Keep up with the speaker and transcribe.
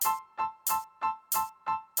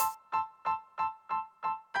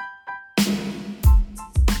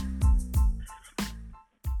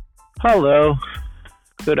Hello,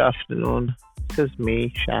 good afternoon. This is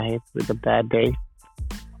me, Shahid, with a bad day.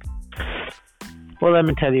 Well, let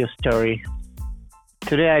me tell you a story.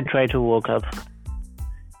 Today I tried to wake up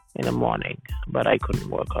in the morning, but I couldn't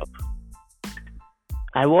wake up.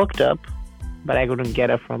 I woke up, but I couldn't get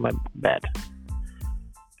up from my bed.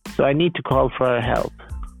 So I need to call for help.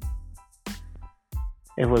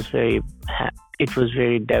 It was very, it was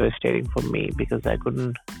very devastating for me because I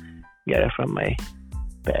couldn't get up from my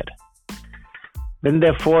bed. Then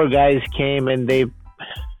the four guys came and they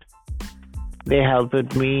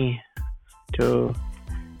helped me to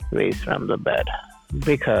raise from the bed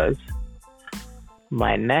because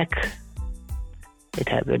my neck it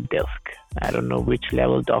has a disc. I don't know which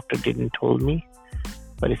level doctor didn't told me,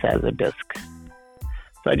 but it has a disc.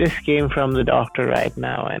 So I just came from the doctor right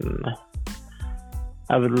now, and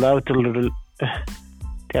I would love to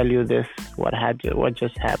tell you this what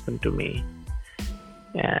just happened to me,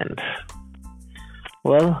 and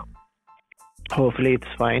well, hopefully it's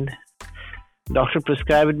fine. Doctor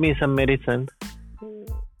prescribed me some medicine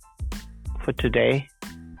for today,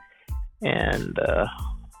 and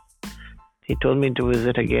he told me to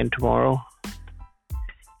visit again tomorrow.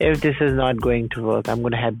 If this is not going to work, I'm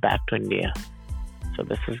going to head back to India. So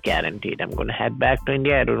this is guaranteed. I'm going to head back to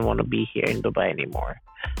India. I don't want to be here in Dubai anymore.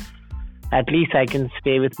 At least I can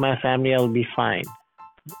stay with my family. I'll be fine.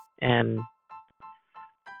 And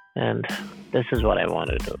this is what I want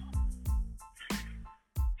to do.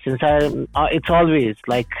 Since it's always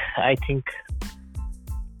like I think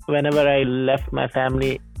whenever I left my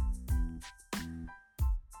family,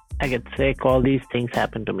 I get sick. All these things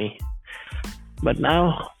happen to me. But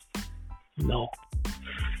now, no.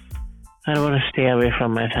 I want to stay away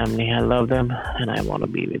from my family. I love them and I want to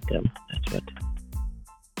be with them. That's what.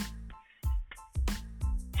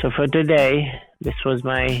 So for today, this was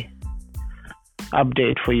my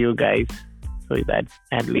update for you guys, so that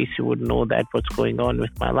at least you would know that what's going on with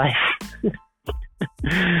my life.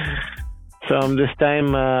 So I'm this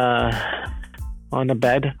time on a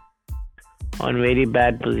bed, on very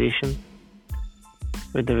bad position,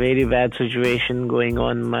 with a very bad situation going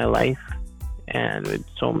on in my life, and with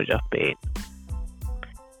so much of pain.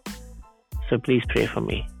 So please pray for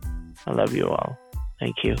me. I love you all.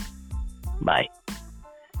 Thank you. Bye.